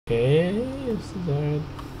Okay, this is odd.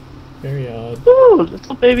 Very odd. Ooh,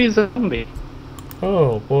 little baby zombie.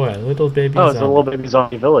 Oh boy, little baby Oh, it's a little zombie. baby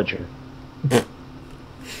zombie villager.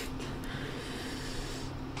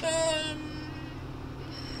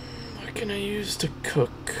 What can I use to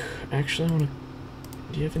cook? Actually, I want to.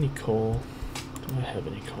 Do you have any coal? Do I have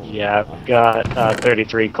any coal? Yeah, I've got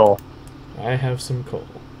 33 coal. I have some coal.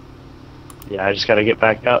 Yeah, I just gotta get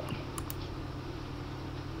back up.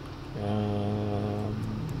 Um.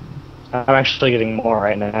 I'm actually getting more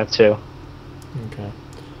right now, too. Okay.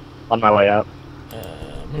 On my way up.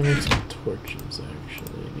 I'm gonna make some torches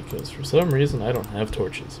actually, because for some reason I don't have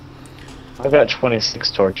torches. I've got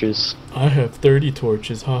 26 torches. I have 30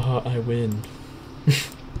 torches. Haha, I win.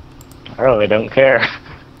 I really don't care.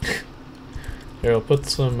 Here, I'll put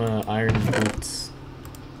some iron boots.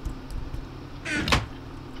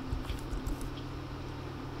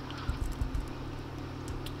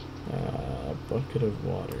 Bucket of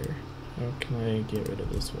water. How can I get rid of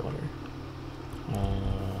this water?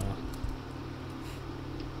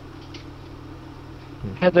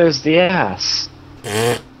 Yeah, there's the ass.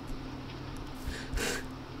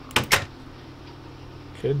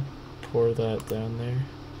 Could pour that down there.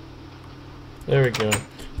 There we go.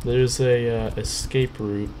 There's a escape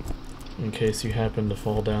route in case you happen to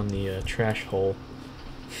fall down the trash hole.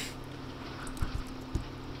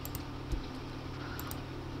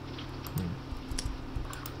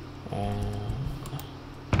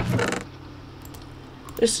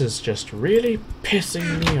 This is just really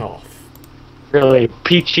pissing me off. Really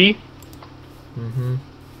peachy. Mm-hmm.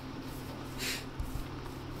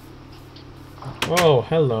 Oh,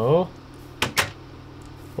 hello.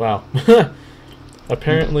 Wow.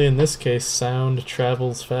 Apparently in this case, sound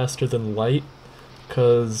travels faster than light,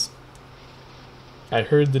 because I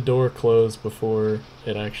heard the door close before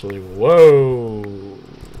it actually... Whoa!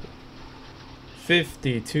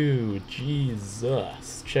 52,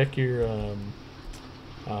 Jesus. Check your,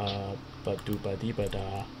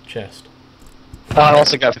 ba-do-ba-dee-ba-da chest. I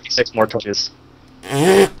also got 56 more torches.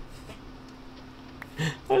 I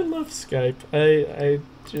love Skype. I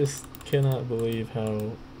just cannot believe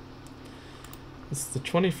how... It's the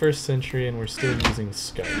 21st century and we're still using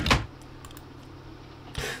Skype.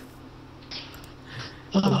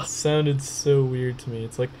 It sounded so weird to me.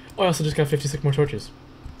 It's like, oh, I also just got 56 more torches.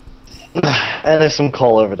 And there's some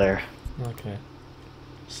coal over there. Okay.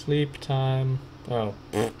 Sleep time. Oh,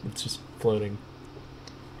 it's just floating.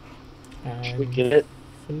 Should we I'm get it?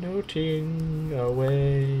 floating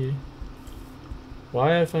away.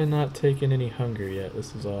 Why have I not taken any hunger yet?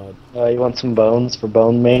 This is odd. You want some bones for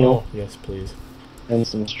bone meal? Oh, yes, please. And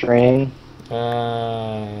some string?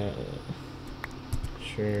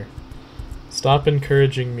 Sure. Stop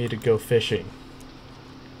encouraging me to go fishing.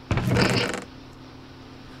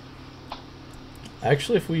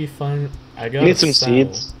 Actually, if we find... I got Need some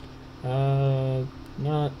saddle. seeds?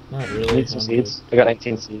 Not really. Need some seeds? I got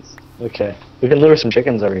 19 seeds. Okay. We can lure some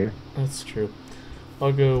chickens over here. That's true.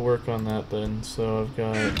 I'll go work on that then. So I've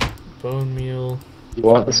got bone meal. You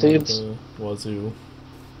want the seeds? The wazoo.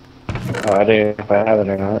 Oh, I don't know if I have it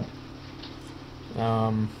or not.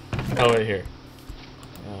 Oh, wait, here.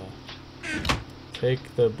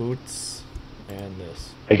 Take the boots and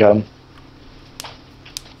this. I got them.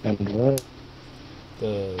 And what?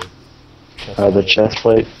 The chest The plate. chest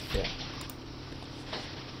plate. Yeah.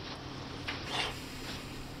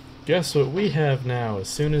 Guess what we have now as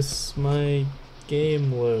soon as my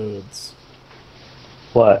game loads?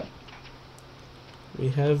 What? We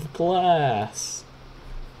have glass.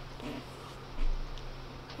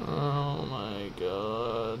 Oh my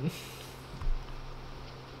god.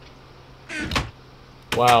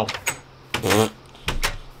 Wow.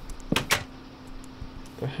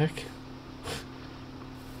 The heck?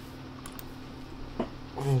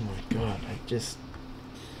 Oh my god,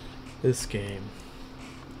 this game.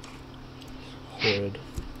 Horrid.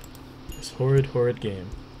 This horrid game.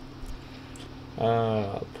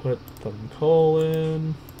 Put some coal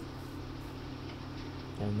in.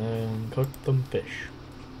 And then cook them fish.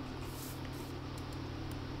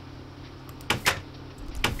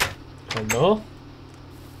 Hello?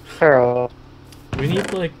 Hello. We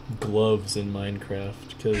need, like, gloves in Minecraft,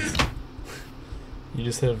 because you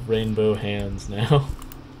just have rainbow hands now.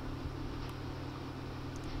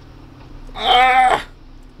 Ah!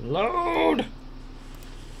 Load!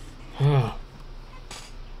 Ah.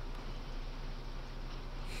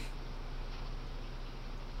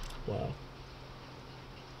 Wow.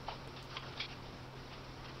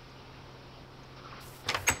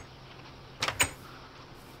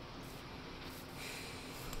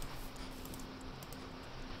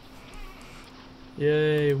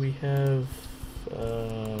 Yay, we have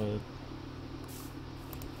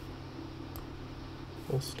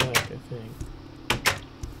Full stack, I think.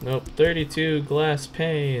 Nope, 32 glass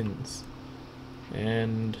panes.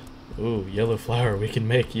 And, ooh, yellow flower. We can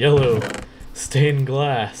make yellow stained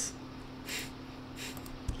glass.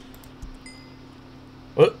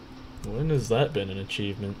 What? When has that been an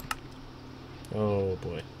achievement? Oh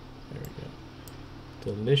boy. There we go.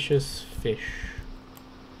 Delicious fish.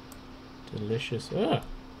 Delicious. Ah!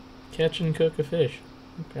 Catch and cook a fish.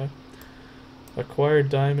 Okay. Acquire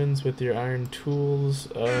diamonds with your iron tools.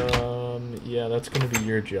 Yeah, that's gonna be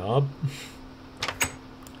your job.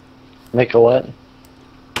 Make a what?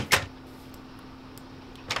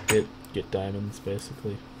 Get diamonds,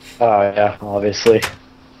 basically. Oh yeah, obviously.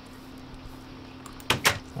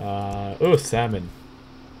 Oh, salmon.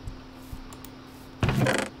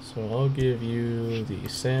 So I'll give you the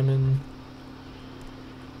salmon.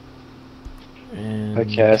 And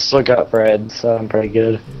Okay, I still got bread, so I'm pretty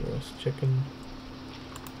good. a roast chicken.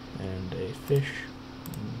 And a fish.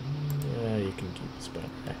 Yeah, you can keep this back.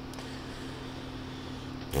 Okay.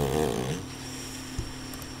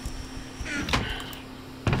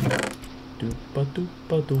 Doopa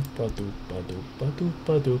doopa doopa doopa doopa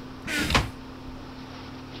doopa doop.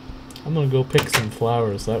 I'm gonna go pick some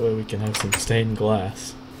flowers, that way we can have some stained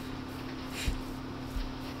glass.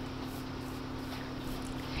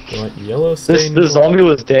 You want yellow stained glass? This zombie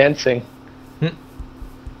was dancing.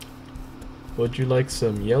 Would you like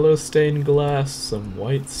some yellow stained glass, some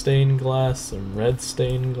white stained glass, some red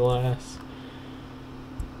stained glass?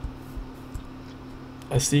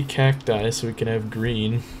 I see cacti, so we can have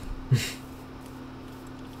green.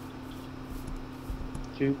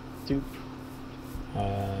 Doop, doop.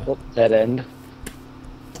 Oh, dead end.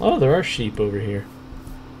 Oh, there are sheep over here.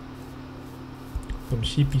 Some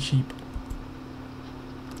sheepy sheep.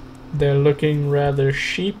 They're looking rather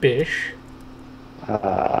sheepish.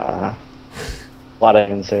 Why did I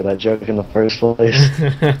even say that joke in the first place?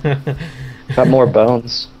 Got more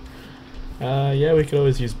bones. Yeah, we could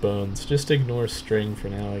always use bones. Just ignore string for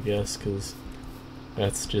now, I guess, because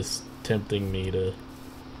that's just tempting me to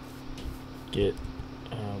get,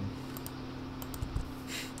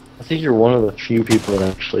 I think you're one of the few people that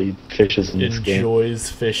actually fishes in this game.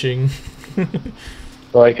 enjoys fishing.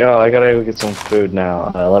 Like, oh, I gotta go get some food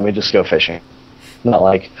now. Let me just go fishing. Not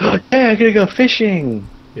like, oh, hey, I gotta go fishing!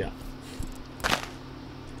 Yeah.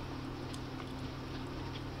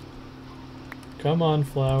 Come on,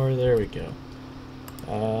 flower. There we go.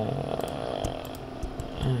 I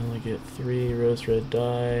only get 3 rose red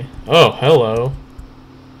dye. Oh, hello.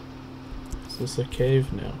 Is this a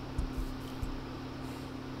cave now?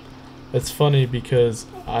 It's funny because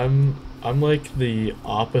I'm like the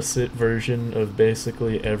opposite version of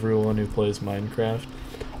basically everyone who plays Minecraft.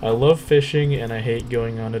 I love fishing and I hate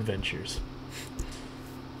going on adventures.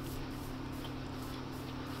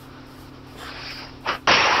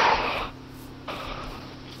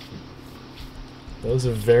 That was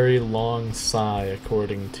a very long sigh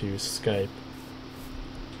according to Skype.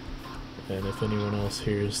 And if anyone else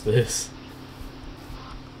hears this.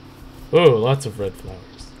 Oh, lots of red flowers.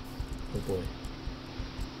 Oh boy.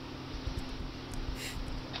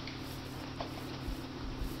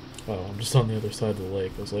 Oh, I'm just on the other side of the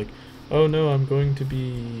lake. I was like, oh no, I'm going to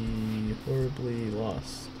be horribly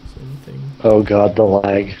lost. Is there anything? Oh god, the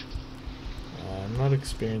lag. I'm not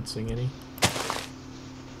experiencing any.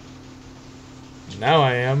 Now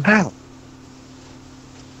I am. Ow!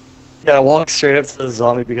 Yeah, I walked straight up to the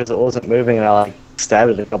zombie because it wasn't moving and I like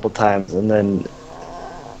stabbed it a couple times and then...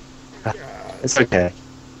 It's okay.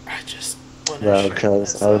 I just want No, to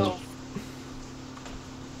because I was...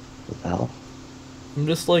 What the hell? I'm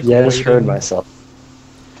just like Yeah, I waiting. just heard myself.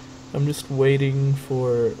 I'm just waiting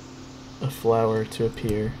for a flower to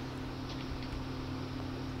appear.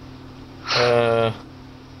 How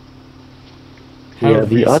Yeah,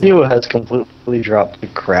 the recent- audio has completely dropped to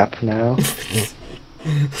crap now.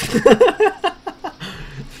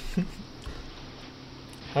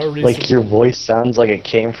 How recent? Like, your voice sounds like it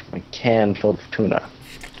came from a can filled with tuna.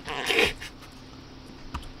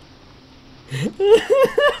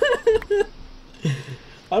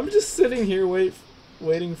 I'm just sitting here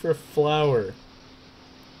waiting for a flower.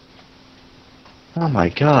 Oh my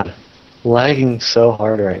god. Lagging so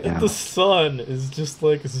hard right now. The sun is just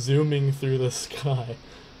like zooming through the sky.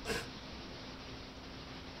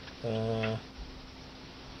 I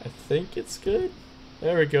think it's good.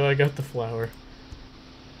 There we go, I got the flower.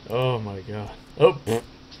 Oh my god. Oh!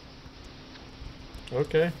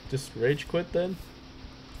 Okay, just rage quit then?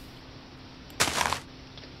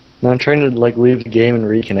 Now I'm trying to, like, leave the game and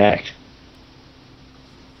reconnect.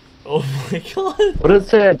 Oh my god! What did it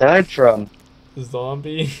say I died from?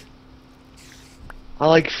 Zombie? I,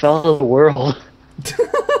 like, fell to the world.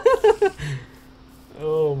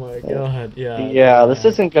 Oh my god, yeah. Yeah, this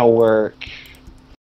isn't gonna work.